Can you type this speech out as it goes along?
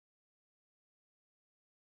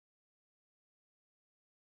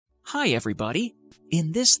Hi everybody!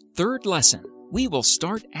 In this third lesson, we will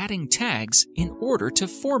start adding tags in order to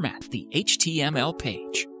format the HTML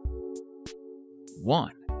page.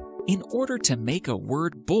 1. In order to make a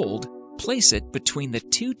word bold, place it between the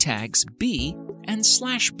two tags B and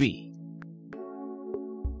 /B.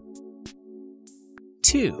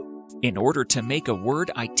 2. In order to make a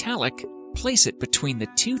word italic, place it between the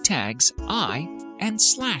two tags I and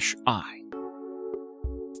 /I.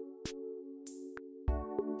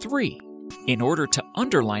 3. In order to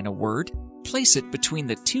underline a word, place it between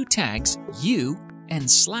the two tags U and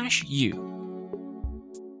 /U.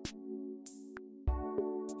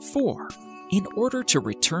 4. In order to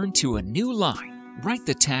return to a new line, write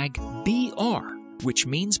the tag BR, which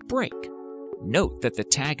means break. Note that the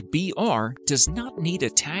tag BR does not need a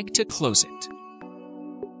tag to close it.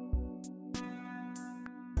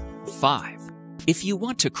 5. If you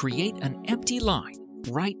want to create an empty line,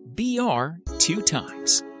 write BR 2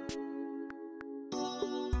 times.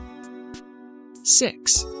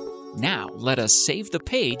 6. Now let us save the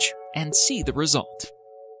page and see the result.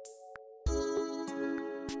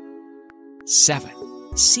 7.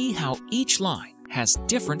 See how each line has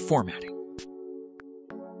different formatting.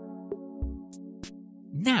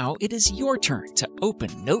 Now it is your turn to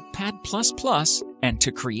open Notepad++ and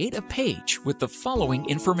to create a page with the following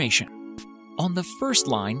information. On the first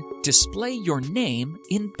line, display your name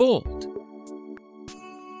in bold.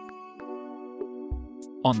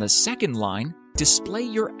 On the second line, display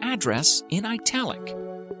your address in italic.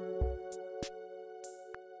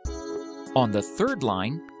 On the third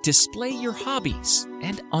line, display your hobbies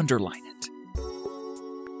and underline it.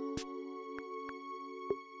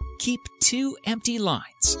 Keep 2 empty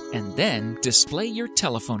lines and then display your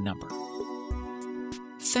telephone number.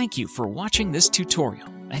 Thank you for watching this tutorial,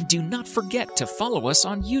 and do not forget to follow us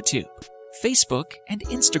on YouTube, Facebook, and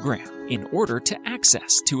Instagram in order to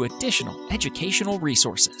access to additional educational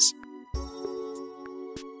resources.